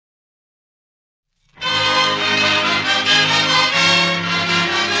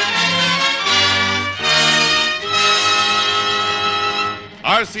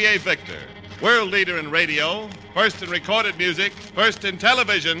RCA Victor, world leader in radio, first in recorded music, first in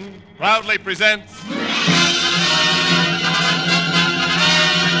television, proudly presents...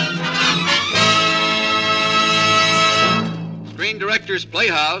 Screen Directors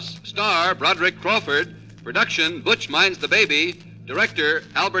Playhouse, star Broderick Crawford, production Butch Minds the Baby, director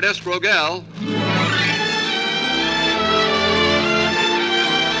Albert S. Rogel.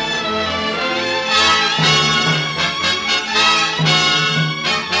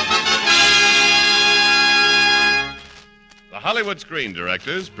 The Hollywood Screen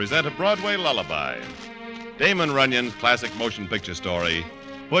Directors present a Broadway lullaby. Damon Runyon's classic motion picture story,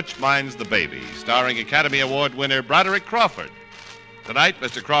 Butch Minds the Baby, starring Academy Award winner Broderick Crawford. Tonight,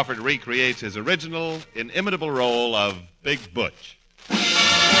 Mr. Crawford recreates his original, inimitable role of Big Butch.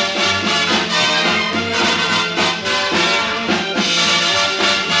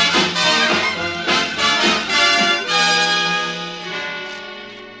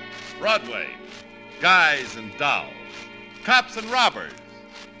 Broadway, guys and dolls, cops and robbers,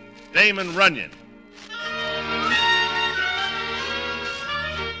 Damon Runyon.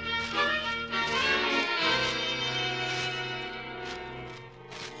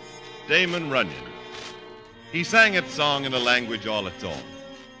 Damon Runyon. He sang its song in a language all its own.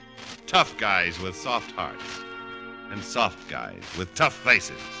 Tough guys with soft hearts, and soft guys with tough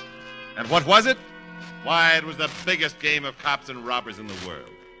faces. And what was it? Why, it was the biggest game of cops and robbers in the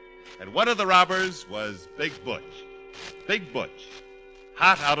world. And one of the robbers was Big Butch. Big Butch,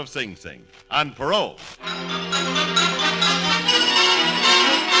 hot out of Sing Sing, on parole.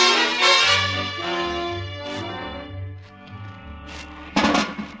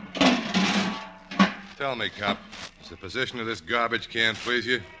 Tell me, cop, does the position of this garbage can please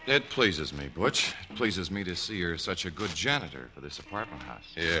you? It pleases me, Butch. It pleases me to see you're such a good janitor for this apartment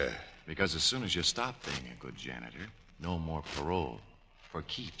house. Yeah. Because as soon as you stop being a good janitor, no more parole. For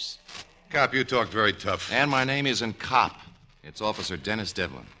keeps. Cop, you talk very tough. And my name isn't Cop. It's Officer Dennis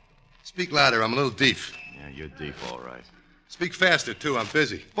Devlin. Speak louder. I'm a little deaf. Yeah, you're deep, all right. Speak faster, too. I'm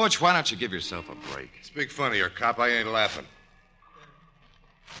busy. Butch, why don't you give yourself a break? Speak funnier, cop. I ain't laughing.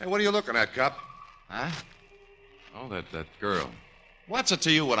 Hey, what are you looking at, cop? Huh? Oh, that girl. What's it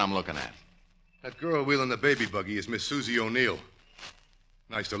to you what I'm looking at? That girl wheeling the baby buggy is Miss Susie O'Neill.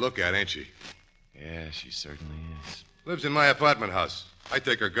 Nice to look at, ain't she? Yeah, she certainly is. Lives in my apartment house. I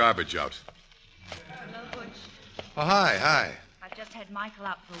take her garbage out. Hello, Butch. Oh, hi. I've just had Michael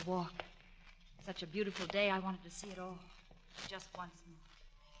out for a walk. Such a beautiful day, I wanted to see it all. Just once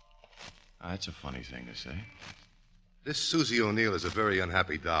more. That's a funny thing to say. This Susie O'Neill is a very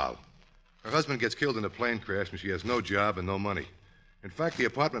unhappy doll. Her husband gets killed in a plane crash, and she has no job and no money. In fact, the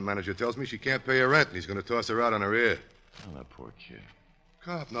apartment manager tells me she can't pay her rent, and he's going to toss her out on her ear. Oh, that poor kid.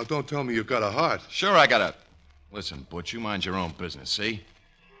 Cop, now don't tell me you've got a heart. Sure, I got a... Listen, Butch, you mind your own business, see?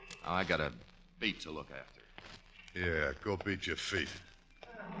 I got a beat to look after. Yeah, go beat your feet.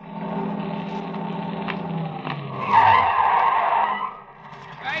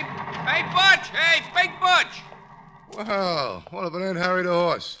 Hey, Butch! Hey, it's Big Butch! Well, what if it ain't Harry the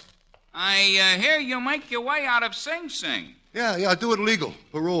horse? I hear you make your way out of Sing Sing. Yeah, do it legal.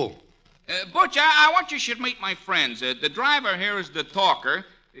 Parole. Butch, I want you should meet my friends. The driver here is the talker.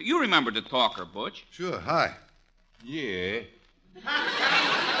 You remember the talker, Butch. Sure, hi. Yeah.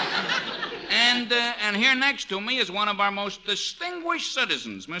 And here next to me is one of our most distinguished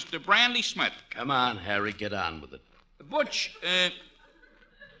citizens, Mr. Brandy Smith. Come on, Harry, get on with it. Butch,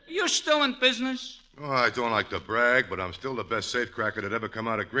 you still in business? Oh, I don't like to brag, but I'm still the best safecracker that ever come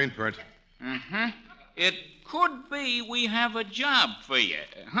out of Greenprint. Mm-hmm. It could be we have a job for you,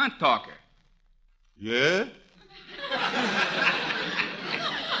 huh, talker? Yeah?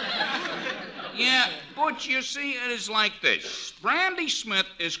 Yeah, Butch, you see, it is like this. Brandy Smith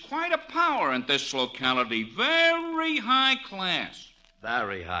is quite a power in this locality. Very high class.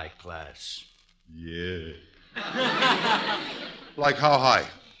 Very high class. Yeah. Like how high?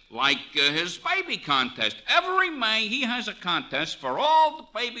 Like his baby contest. Every May, he has a contest for all the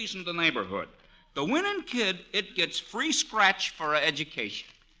babies in the neighborhood. The winning kid, it gets free scratch for education.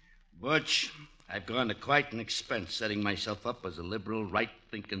 Butch, I've gone to quite an expense setting myself up as a liberal,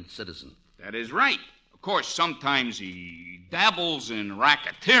 right-thinking citizen. That is right. Of course, sometimes he dabbles in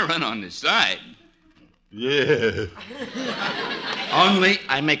racketeering on the side. Yeah. Only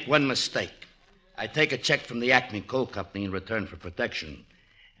I make one mistake. I take a check from the Acme Coal Company in return for protection,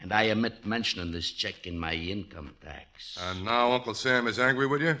 and I omit mentioning this check in my income tax. And now Uncle Sam is angry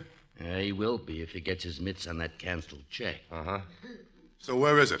with you? He will be if he gets his mitts on that canceled check. Uh-huh. So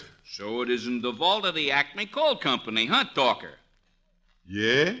where is it? So it is in the vault of the Acme Coal Company, huh, talker?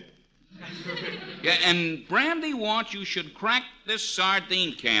 Yeah? Yeah, and Brandy wants you should crack this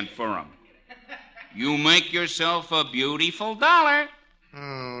sardine can for him. You make yourself a beautiful $1.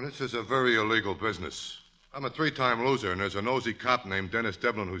 Oh, this is a very illegal business. I'm a 3-time loser, and there's a nosy cop named Dennis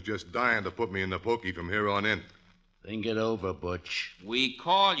Devlin who's just dying to put me in the pokey from here on in. Think it over, Butch. We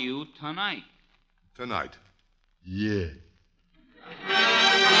call you tonight. Tonight. Yeah.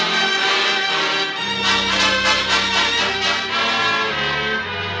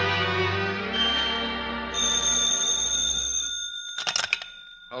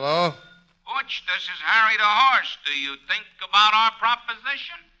 Hello? Butch, this is Harry the Horse. Do you think about our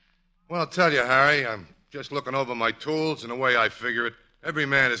proposition? Well, I'll tell you, Harry, I'm just looking over my tools, and the way I figure it, every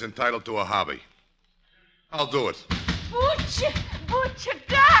man is entitled to a hobby. I'll do it. Butch,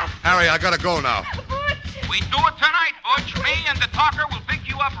 Dad. Harry, I gotta go now. Butch. We do it tonight, Butch. Me and the talker will pick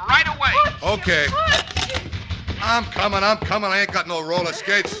you up right away. Okay. Butch. I'm coming. I ain't got no roller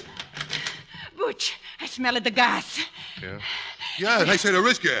skates. Butch, I smell the gas. Yeah? Yeah, they say there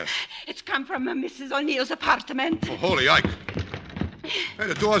is gas. It's come from Mrs. O'Neill's apartment. Oh, holy Ike. Hey,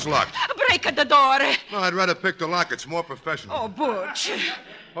 the door's locked. Break the door. No, I'd rather pick the lock. It's more professional. Oh, Butch.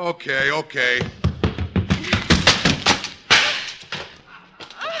 Okay. On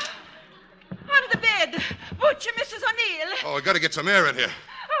the bed. Butch, Mrs. O'Neill. Oh, we gotta get some air in here.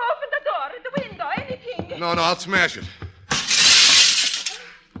 Oh, open the door, the window, anything. No, I'll smash it.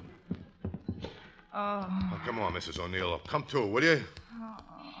 Oh, Come on, Mrs. O'Neill. Come to, will you?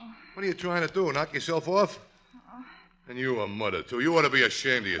 What are you trying to do, knock yourself off? And you a mother, too. You ought to be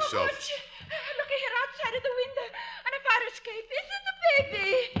ashamed of yourself. Butch, look here outside of the window on a fire escape. Is it the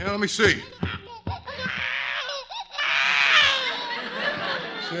baby? Yeah, let me see.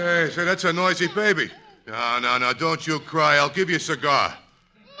 Say, that's a noisy baby. No, don't you cry. I'll give you a cigar.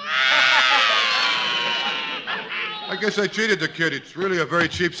 I guess I cheated the kid. It's really a very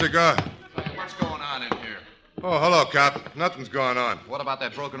cheap cigar. What's going on in here? Oh, hello, cop. Nothing's going on. What about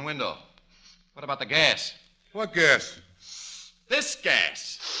that broken window? What about the gas? What gas? This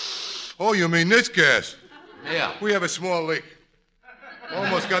gas. Oh, you mean this gas? Yeah. We have a small leak.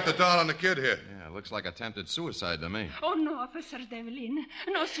 Almost got the doll on the kid here. Yeah, looks like attempted suicide to me. Oh, no, Officer Devlin.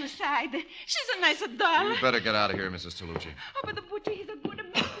 No suicide. She's a nice doll. You better get out of here, Mrs. Tolucci. Oh, but the butcher, he's a good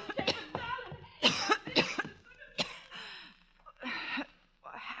man.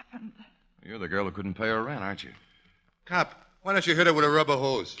 What happened? You're the girl who couldn't pay her rent, aren't you? Cop, why don't you hit her with a rubber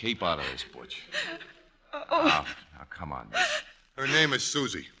hose? Keep out of this, Butch. Now, come on, miss. Her name is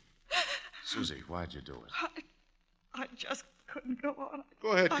Susie. Susie, why'd you do it? I just couldn't go on.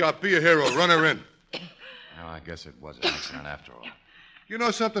 Go ahead, cop. Be a hero. Run her in. Well, I guess it was an accident after all. You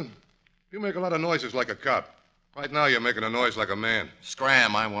know something? You make a lot of noises like a cop. Right now, you're making a noise like a man.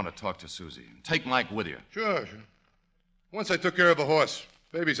 Scram, I want to talk to Susie. Take Mike with you. Sure. Once I took care of a horse.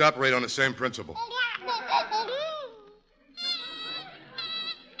 Babies operate on the same principle.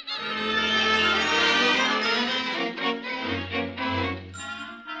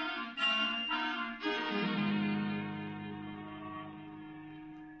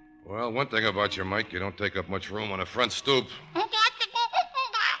 Well, one thing about you, Mike, you don't take up much room on the front stoop.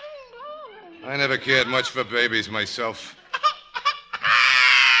 I never cared much for babies myself.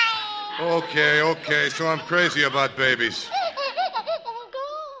 Okay, so I'm crazy about babies.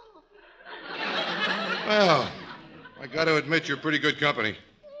 Well, I got to admit you're pretty good company.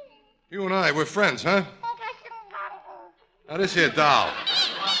 You and I, we're friends, huh? Now, this here doll.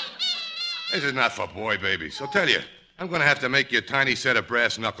 This is not for boy babies. I'll tell you, I'm going to have to make you a tiny set of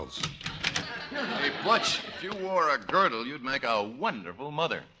brass knuckles. Hey, Butch, if you wore a girdle, you'd make a wonderful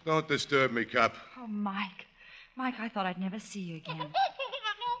mother. Don't disturb me, cop. Oh, Mike. Mike, I thought I'd never see you again.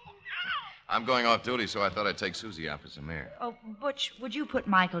 I'm going off duty, so I thought I'd take Susie out for some air. Oh, Butch, would you put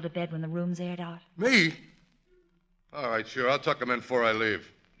Michael to bed when the room's aired out? Me? All right, sure. I'll tuck him in before I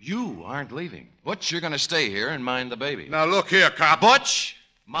leave. You aren't leaving. Butch, you're going to stay here and mind the baby. Now, look here, cop. Butch,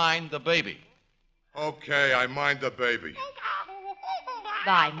 mind the baby. Okay, I mind the baby.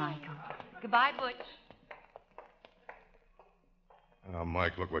 Bye, Michael. Goodbye, Butch. Oh,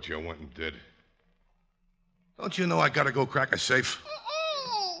 Mike, look what you went and did. Don't you know I got to go crack a safe?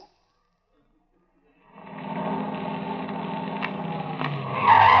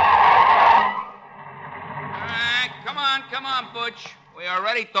 Come on, Butch. We are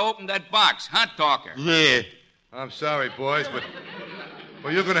ready to open that box. Hot talker. Yeah. I'm sorry, boys, but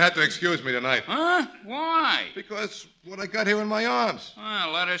you're going to have to excuse me tonight. Huh? Why? Because what I got here in my arms.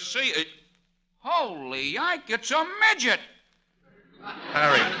 Well, let us see it. Holy Ike, it's a midget.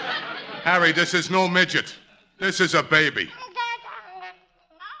 Harry, this is no midget. This is a baby.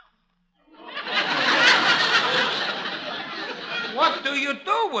 What do you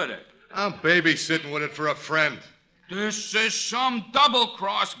do with it? I'm babysitting with it for a friend. This is some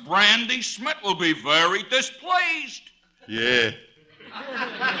double-cross. Brandy Smith will be very displeased. Yeah.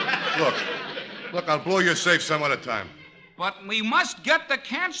 Look, I'll blow your safe some other time. But we must get the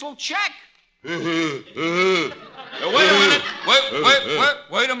canceled check. Wait Wait a minute.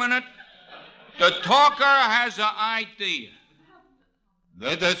 Wait a minute. The talker has an idea.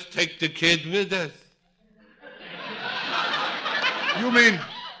 Let us take the kid with us.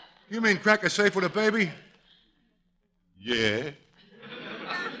 You mean crack a safe with a baby? Yeah.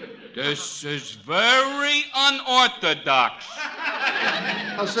 This is very unorthodox.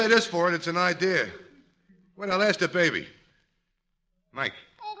 I'll say this for it, it's an idea. Wait, I'll ask the baby. Mike.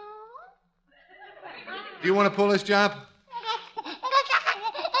 Do you want to pull this job?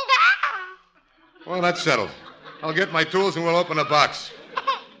 Well, that's settled. I'll get my tools and we'll open the box.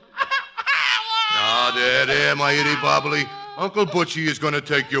 Ah, there, my itty bobbly. Uncle Butchie is going to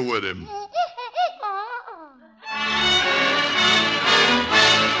take you with him.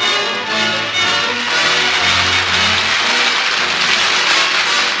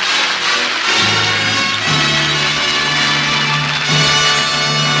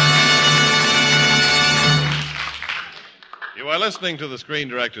 You are listening to the Screen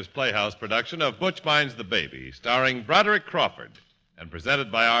Directors Playhouse production of Butch Minds the Baby, starring Broderick Crawford and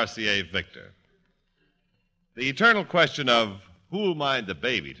presented by RCA Victor. The eternal question of who'll mind the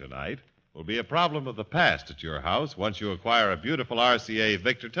baby tonight will be a problem of the past at your house once you acquire a beautiful RCA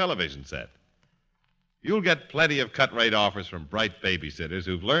Victor television set. You'll get plenty of cut-rate offers from bright babysitters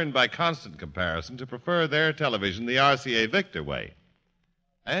who've learned by constant comparison to prefer their television the RCA Victor way.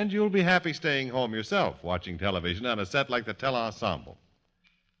 And you'll be happy staying home yourself, watching television on a set like the Ensemble.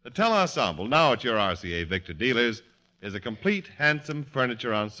 The Ensemble, now at your RCA Victor dealers, is a complete, handsome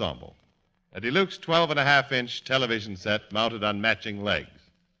furniture ensemble. A deluxe 12.5-inch television set mounted on matching legs.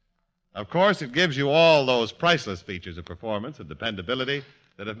 Of course, it gives you all those priceless features of performance and dependability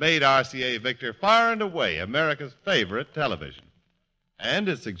that have made RCA Victor far and away America's favorite television. And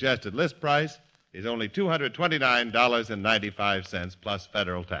its suggested list price is only $229.95 plus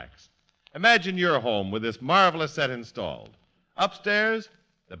federal tax. Imagine your home with this marvelous set installed. Upstairs,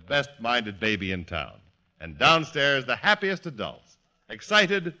 the best-minded baby in town. And downstairs, the happiest adults.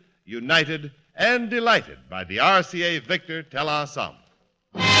 Excited, united, and delighted by the RCA Victor Ensemble.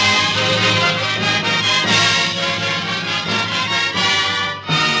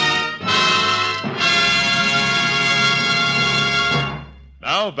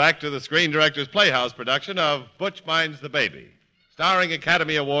 Now, back to the Screen Directors Playhouse production of Butch Minds the Baby, starring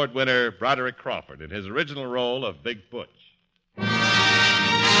Academy Award winner Broderick Crawford in his original role of Big Butch.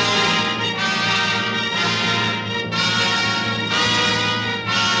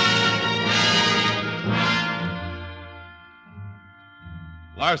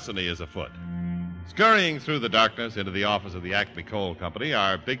 Larceny is afoot. Scurrying through the darkness into the office of the Acme Coal Company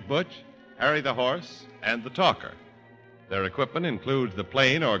are Big Butch, Harry the Horse, and the Talker. Their equipment includes the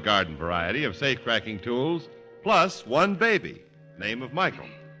plain or garden variety of safe-cracking tools, plus one baby, name of Michael.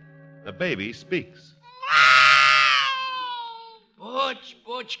 The baby speaks.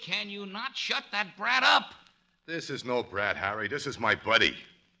 Butch, can you not shut that brat up? This is no brat, Harry. This is my buddy.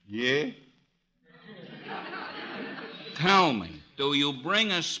 Yeah? Tell me, do you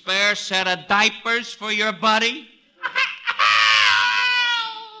bring a spare set of diapers for your buddy?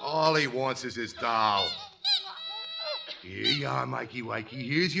 All he wants is his doll. Here you are, Mikey Wikey.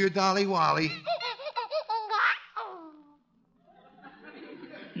 Here's your Dolly Wally.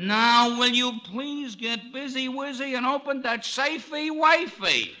 Now, will you please get busy-wizzy and open that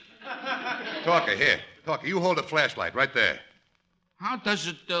safey-wifey? Talker, here. Talker, you hold the flashlight right there. How does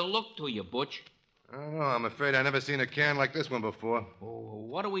it look to you, Butch? I don't know. I'm afraid I've never seen a can like this one before. Oh,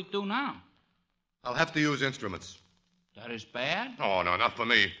 what do we do now? I'll have to use instruments. That is bad? Oh, no, not for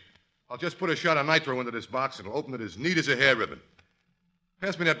me. I'll just put a shot of nitro into this box and it'll open it as neat as a hair ribbon.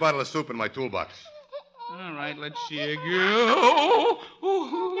 Pass me that bottle of soup in my toolbox. All right, let's see again.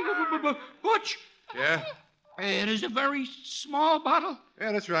 Butch. Yeah? It is a very small bottle.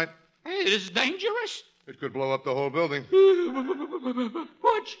 Yeah, that's right. It is dangerous. It could blow up the whole building.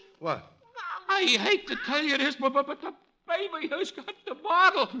 Butch. What? I hate to tell you this, but the baby has got the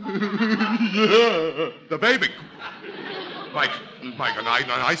bottle. The baby. Mike, a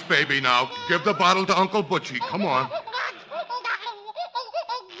nice baby now. Give the bottle to Uncle Butchie. Come on.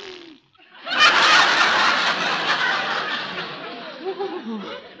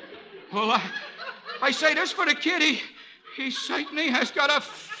 Well, I say this for the kid. He certainly has got a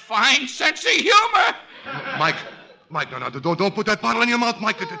fine sense of humor. Mike, no, don't put that bottle in your mouth,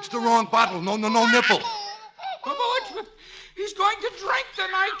 Mike. It's the wrong bottle. No nipple. Butch, He's going to drink the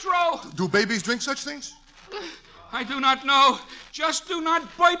nitro. Do babies drink such things? I do not know. Just do not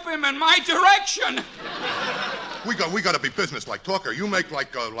burp him in my direction. We got to be businesslike. Talker, you make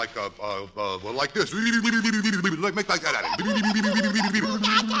like this. Make like that.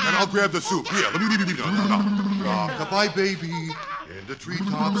 And I'll grab the soup. Here. Rock-a-bye, baby. In the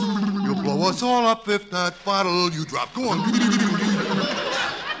treetops. You'll blow us all up if that bottle you drop. Go on.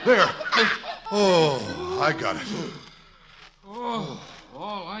 There. Oh, I got it. Oh,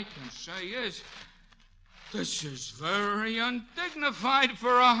 all I can say is, this is very undignified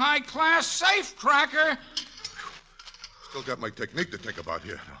for a high-class safecracker. Still got my technique to think about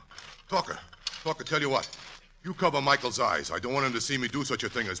here. Now, Talker, tell you what. You cover Michael's eyes. I don't want him to see me do such a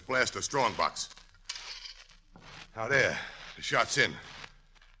thing as blast a strongbox. Now there, the shot's in.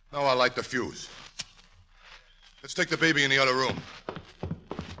 Now I'll light the fuse. Let's take the baby in the other room.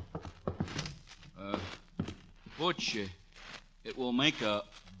 Butch, it will make a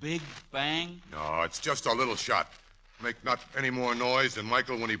big bang? No, it's just a little shot. Make not any more noise than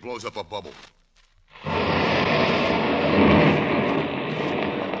Michael when he blows up a bubble.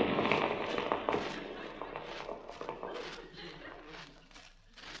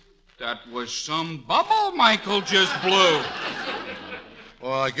 That was some bubble Michael just blew.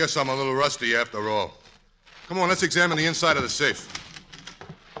 Well, I guess I'm a little rusty after all. Come on, let's examine the inside of the safe.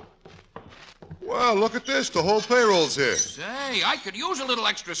 Well, look at this. The whole payroll's here. Say, I could use a little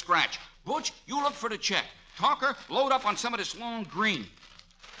extra scratch. Butch, you look for the check. Talker, load up on some of this long green.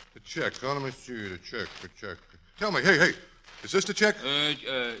 The check. Oh, let me see. The check. Tell me, hey, is this the check?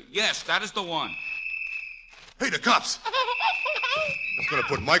 Yes, that is the one. Hey, the cops. That's going to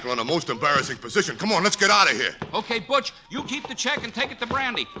put Michael in a most embarrassing position. Come on, let's get out of here. Okay, Butch, you keep the check and take it to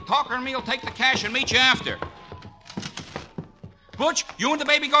Brandy. Talker and me will take the cash and meet you after. Butch, you and the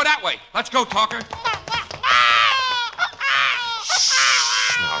baby go that way. Let's go, Talker.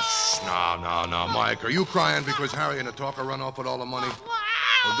 No, Mike. Are you crying because Harry and the Talker run off with all the money?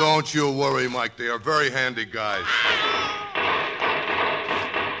 Well, don't you worry, Mike. They are very handy guys.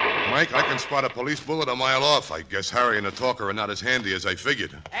 Mike, I can spot a police bullet a mile off. I guess Harry and the Talker are not as handy as I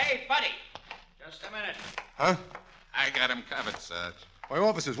figured. Hey, buddy. Just a minute. Huh? I got him covered, Sarge. Why,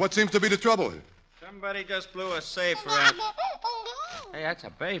 officers, what seems to be the trouble here? Somebody just blew a safe around. Hey, that's a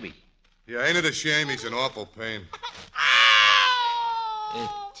baby. Yeah, ain't it a shame? He's in awful pain.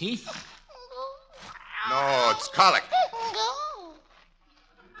 Teeth? No, it's colic.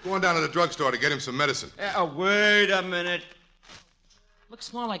 Go on down to the drugstore to get him some medicine. Wait a minute.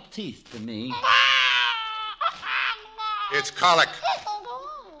 Looks more like teeth to me. It's colic.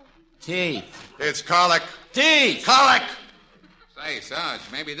 Teeth. It's colic. Teeth. Colic! Say, Sarge,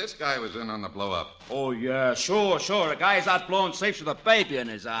 maybe this guy was in on the blow-up. Oh, yeah, sure. The guy's out blowing safes with a baby in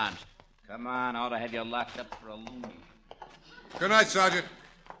his arms. Come on, I ought to have you locked up for a loony. Good night, Sergeant.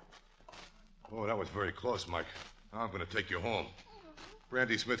 Oh, that was very close, Mike. Now I'm going to take you home.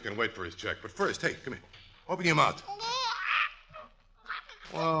 Brandy Smith can wait for his check. But first, hey, come here. Open your mouth.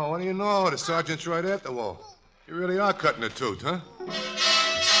 Well, what do you know? The sergeant's right at the wall. You really are cutting a tooth, huh?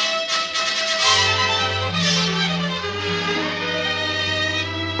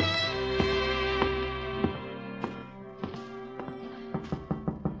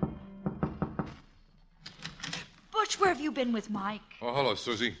 Butch, where have you been with Mike? Oh, hello,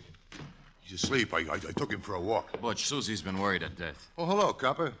 Susie. He's asleep. I took him for a walk. Butch, Susie's been worried to death. Oh, hello,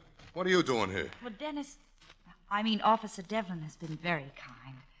 copper. What are you doing here? Well, Officer Devlin has been very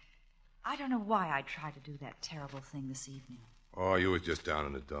kind. I don't know why I tried to do that terrible thing this evening. Oh, you was just down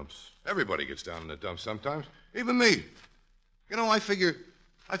in the dumps. Everybody gets down in the dumps sometimes. Even me. You know, I figure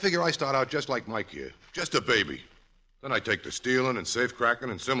I start out just like Mike here. Just a baby. Then I take to stealing and safe-cracking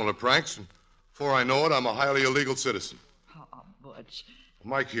and similar pranks, and before I know it, I'm a highly illegal citizen. Oh, Butch.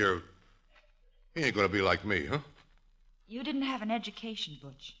 Mike here, he ain't gonna be like me, huh? You didn't have an education,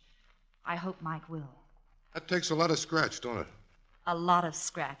 Butch. I hope Mike will. That takes a lot of scratch, don't it? A lot of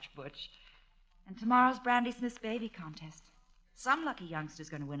scratch, Butch. And tomorrow's Brandy Smith's baby contest. Some lucky youngster's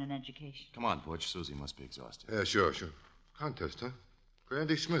going to win an education. Come on, Butch. Susie must be exhausted. Yeah, sure. Contest, huh?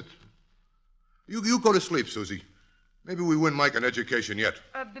 Brandy Smith. You go to sleep, Susie. Maybe we win Mike an education yet.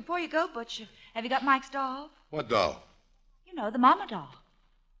 Before you go, Butch, have you got Mike's doll? What doll? You know, the mama doll.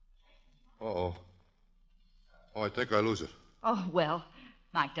 Uh-oh. Oh, I think I lose it. Oh, well,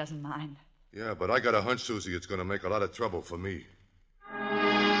 Mike doesn't mind. Yeah, but I got a hunch, Susie, it's going to make a lot of trouble for me.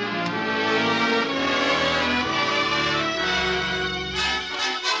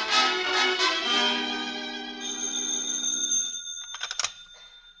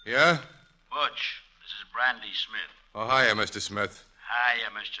 Yeah? Butch, this is Brandy Smith. Oh, hiya, Mr. Smith. Hiya,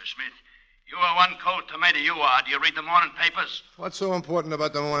 Mr. Smith. You are one cold tomato, you are. Do you read the morning papers? What's so important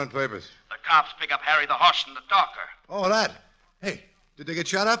about the morning papers? The cops pick up Harry the horse and the talker. Oh, that. Hey, did they get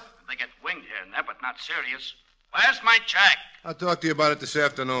shot up? They get winged here and there, but not serious. Where's my check? I'll talk to you about it this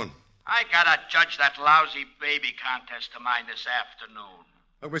afternoon. I gotta judge that lousy baby contest of mine this afternoon.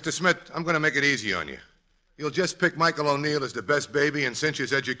 Look, Mr. Smith, I'm going to make it easy on you. You'll just pick Michael O'Neill as the best baby and cinch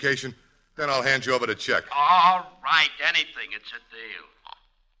his education, then I'll hand you over the check. All right, anything. It's a deal.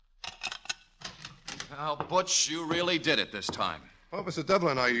 Now, Butch, you really did it this time. Officer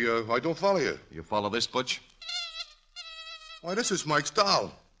Devlin, I don't follow you. You follow this, Butch? Why, this is Mike's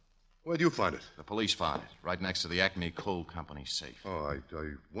doll. Where'd you find it? The police found it, right next to the Acme Coal Company safe. Oh,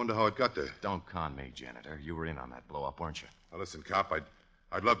 I wonder how it got there. Don't con me, janitor. You were in on that blow-up, weren't you? Now, listen, cop,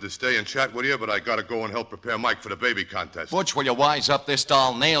 I'd love to stay and chat with you, but I gotta go and help prepare Mike for the baby contest. Butch, will you wise up? This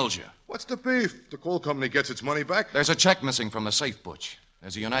doll nails you. What's the beef? The coal company gets its money back? There's a check missing from the safe, Butch.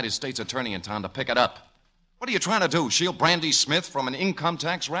 There's a United States attorney in town to pick it up. What are you trying to do, shield Brandy Smith from an income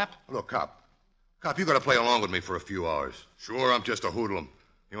tax rap? Look, Cop, you gotta play along with me for a few hours. Sure, I'm just a hoodlum.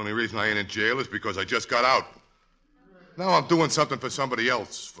 The only reason I ain't in jail is because I just got out. Now I'm doing something for somebody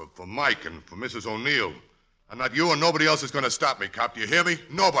else, for Mike and for Mrs. O'Neill. And not you and nobody else is gonna stop me, Cop. Do you hear me?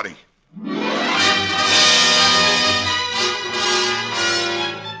 Nobody.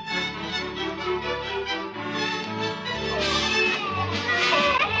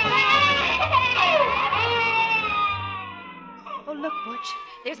 Oh, look, Butch.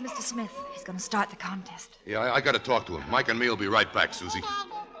 There's Mr. Smith. He's going to start the contest. Yeah, I gotta talk to him. Mike and me will be right back, Susie.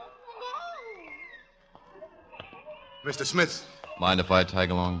 Mr. Smith. Mind if I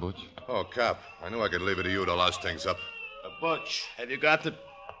tag along, Butch? Oh, Cop, I knew I could leave it to you to louse things up. Butch, have you got the...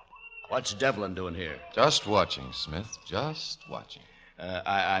 What's Devlin doing here? Just watching, Smith. Just watching.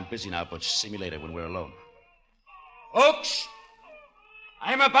 I'm busy now, Butch. See me later when we're alone. Folks,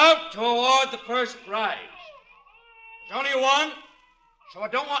 I'm about to award the first prize. There's only one, so I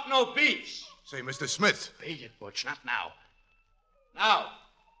don't want no beefs. Say, Mr. Smith. Beat it, Butch, not now. Now,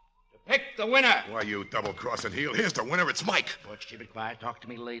 to pick the winner. Why, you double-crossing heel. Here's the winner. It's Mike. Butch, keep it quiet. Talk to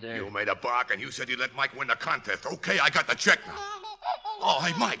me later. You made a bark, and you said you'd let Mike win the contest. Okay, I got the check now. Oh,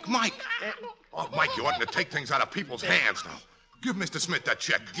 hey, Mike. Oh, Mike, you oughtn't to take things out of people's hands now. Give Mr. Smith that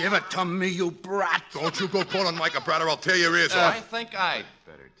check. Give it to me, you brat. Don't you go calling Mike a brat or I'll tear your ears off. I think I'd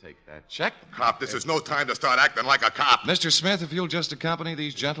better take that check. Cop, this is no time to start acting like a cop. Mr. Smith, if you'll just accompany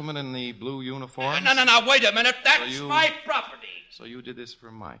these gentlemen in the blue uniforms. No, wait a minute. That's my property. So you did this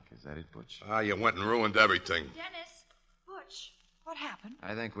for Mike, is that it, Butch? You went and ruined everything. Dennis, Butch, what happened?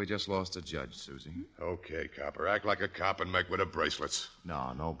 I think we just lost a judge, Susie. Okay, copper. Act like a cop and make with the bracelets.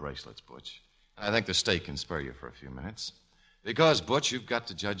 No bracelets, Butch. I think the state can spare you for a few minutes. Because, Butch, you've got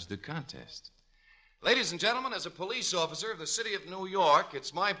to judge the contest. Ladies and gentlemen, as a police officer of the city of New York,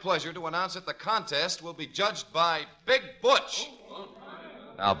 it's my pleasure to announce that the contest will be judged by Big Butch.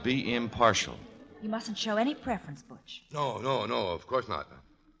 Now, be impartial. You mustn't show any preference, Butch. No, of course not.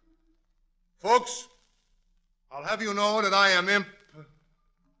 Folks, I'll have you know that I am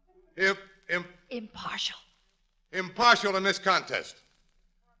impartial. Impartial in this contest.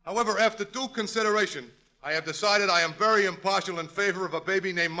 However, after due consideration, I have decided I am very impartial in favor of a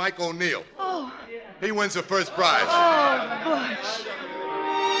baby named Mike O'Neill. Oh. He wins the first prize. Oh, Butch.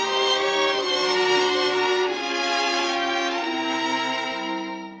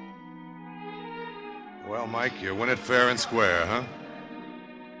 Well, Mike, you win it fair and square, huh?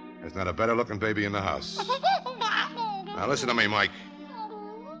 There's not a better-looking baby in the house. Now, listen to me, Mike.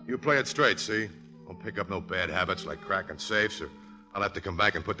 You play it straight, see? Don't pick up no bad habits like cracking safes, or I'll have to come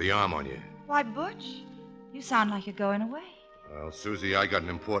back and put the arm on you. Why, Butch? You sound like you're going away. Well, Susie, I got an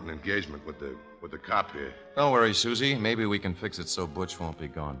important engagement with the cop here. Don't worry, Susie. Maybe we can fix it so Butch won't be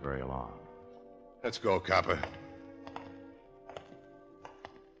gone very long. Let's go, copper.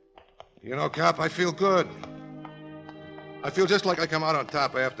 You know, Cop, I feel good. I feel just like I come out on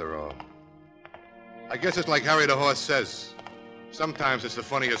top after all. I guess it's like Harry the horse says. Sometimes it's the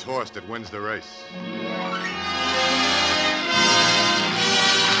funniest horse that wins the race.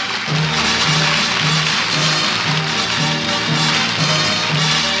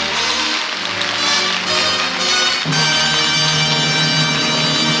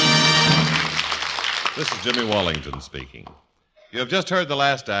 This is Jimmy Wallington speaking. You have just heard the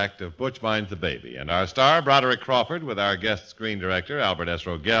last act of Butch Minds the Baby, and our star, Broderick Crawford, with our guest screen director, Albert S.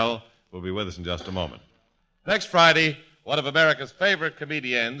 Rogel, will be with us in just a moment. Next Friday, one of America's favorite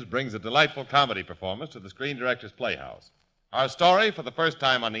comedians brings a delightful comedy performance to the Screen Directors Playhouse. Our story, for the first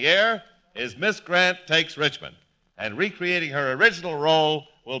time on the air, is Miss Grant Takes Richmond, and recreating her original role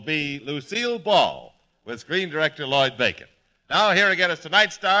will be Lucille Ball, with Screen Director Lloyd Bacon. Now, here again is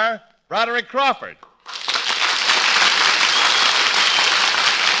tonight's star, Broderick Crawford.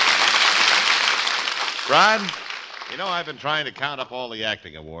 Brad, you know, I've been trying to count up all the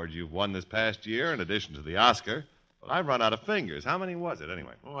acting awards you've won this past year in addition to the Oscar, but I've run out of fingers. How many was it,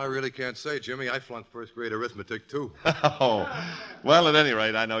 anyway? Oh, I really can't say, Jimmy. I flunked first-grade arithmetic, too. Oh, well, at any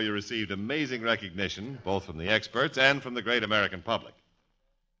rate, I know you received amazing recognition, both from the experts and from the great American public.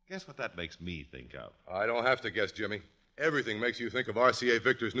 Guess what that makes me think of? I don't have to guess, Jimmy. Everything makes you think of RCA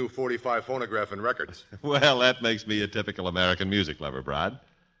Victor's new 45 phonograph and records. Well, that makes me a typical American music lover, Brad.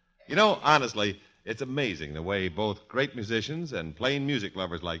 You know, honestly, it's amazing the way both great musicians and plain music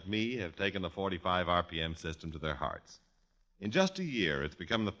lovers like me have taken the 45 RPM system to their hearts. In just a year, it's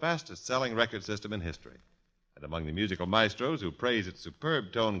become the fastest-selling record system in history. And among the musical maestros who praise its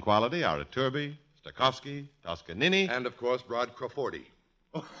superb tone quality are Iturbi, Stokowski, Toscanini, and, of course, Brad Crawfordy.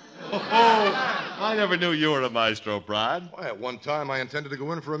 Oh, I never knew you were a maestro, Brad. Why, at one time, I intended to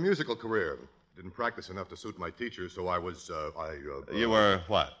go in for a musical career. Didn't practice enough to suit my teacher, so I was, You were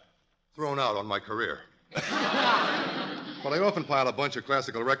what? Thrown out on my career. But I often pile a bunch of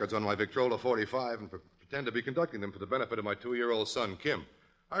classical records on my Victrola 45 and pretend to be conducting them for the benefit of my 2-year-old son, Kim.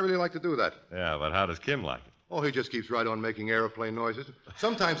 I really like to do that. Yeah, but how does Kim like it? Oh, he just keeps right on making aeroplane noises.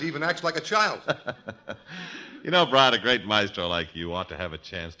 Sometimes he even acts like a child. You know, Brad, a great maestro like you ought to have a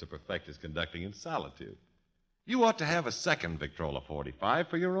chance to perfect his conducting in solitude. You ought to have a second Victrola 45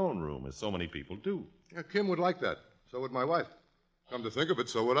 for your own room, as so many people do. Yeah, Kim would like that. So would my wife. Come to think of it,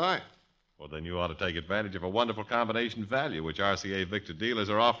 so would I. Well, then you ought to take advantage of a wonderful combination value which RCA Victor dealers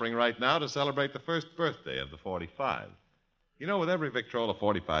are offering right now to celebrate the first birthday of the 45. You know, with every Victrola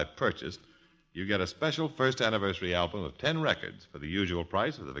 45 purchased, you get a special first anniversary album of 10 records for the usual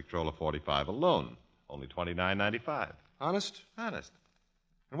price of the Victrola 45 alone, only $29.95. Honest? Honest.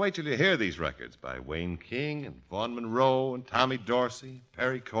 And wait till you hear these records by Wayne King and Vaughn Monroe and Tommy Dorsey,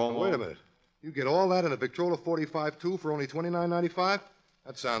 Perry Como. Oh, wait a minute. You get all that in a Victrola 45, too, for only $29.95?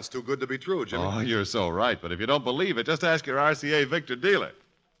 That sounds too good to be true, Jimmy. Oh, you're so right. But if you don't believe it, just ask your RCA Victor dealer.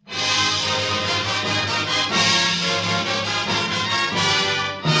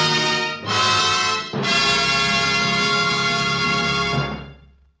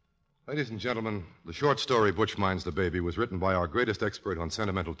 Ladies and gentlemen, the short story Butch Minds the Baby was written by our greatest expert on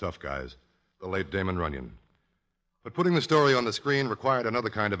sentimental tough guys, the late Damon Runyon. But putting the story on the screen required another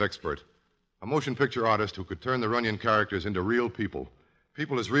kind of expert, a motion picture artist who could turn the Runyon characters into real people.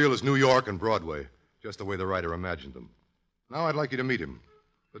 People as real as New York and Broadway, just the way the writer imagined them. Now I'd like you to meet him.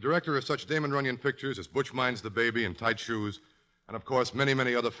 The director of such Damon Runyon pictures as Butch Minds the Baby and Tight Shoes, and of course many,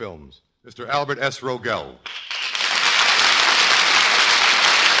 many other films, Mr. Albert S. Rogel.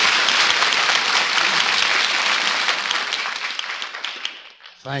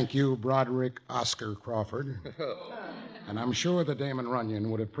 Thank you, Broderick Oscar Crawford. And I'm sure that Damon Runyon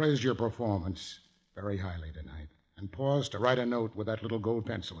would have praised your performance very highly tonight and paused to write a note with that little gold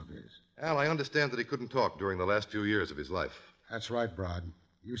pencil of his. Al, I understand that he couldn't talk during the last few years of his life. That's right, Brod.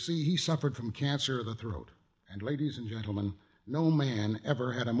 You see, he suffered from cancer of the throat. And ladies and gentlemen, no man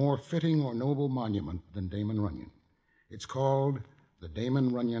ever had a more fitting or noble monument than Damon Runyon. It's called the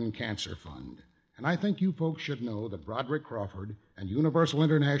Damon Runyon Cancer Fund. And I think you folks should know that Broderick Crawford and Universal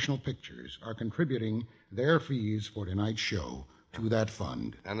International Pictures are contributing their fees for tonight's show to that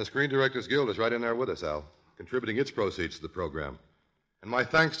fund. And the Screen Directors Guild is right in there with us, Al, contributing its proceeds to the program. And my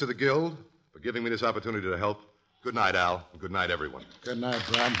thanks to the Guild for giving me this opportunity to help. Good night, Al, and good night, everyone. Good night,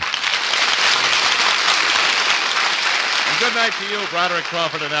 Brad. And good night to you, Broderick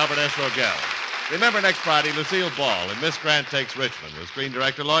Crawford and Albert S. Rogel. Remember next Friday, Lucille Ball in Miss Grant Takes Richmond with screen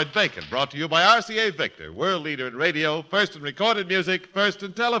director Lloyd Bacon, brought to you by RCA Victor, world leader in radio, first in recorded music, first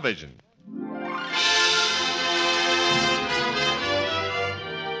in television.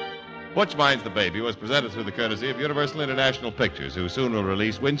 Butch Minds the Baby was presented through the courtesy of Universal International Pictures, who soon will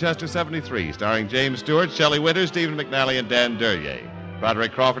release Winchester 73, starring James Stewart, Shelley Winters, Stephen McNally, and Dan Duryea.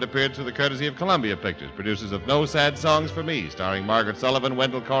 Broderick Crawford appeared through the courtesy of Columbia Pictures, producers of No Sad Songs for Me, starring Margaret Sullivan,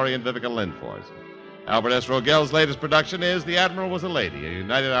 Wendell Corey, and Vivica Lindfors. Albert S. Rogel's latest production is The Admiral Was a Lady, a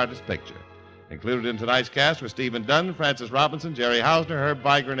United Artists picture. Included in tonight's cast were Stephen Dunn, Francis Robinson, Jerry Hausner, Herb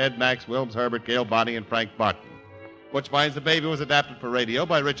Vigran, Ed Max, Wilms Herbert, Gail Bonney, and Frank Barton. Butch Minds the Baby was adapted for radio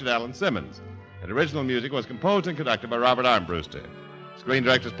by Richard Allen Simmons, and original music was composed and conducted by Robert Armbruster. Screen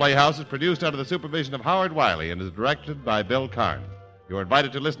Directors Playhouse is produced under the supervision of Howard Wiley and is directed by Bill Karn. You're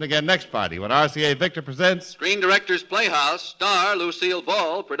invited to listen again next Friday when RCA Victor presents Screen Directors Playhouse, star Lucille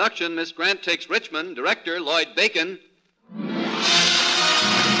Ball, production Miss Grant Takes Richmond, director Lloyd Bacon.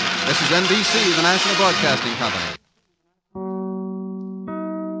 This is NBC, the National Broadcasting Company.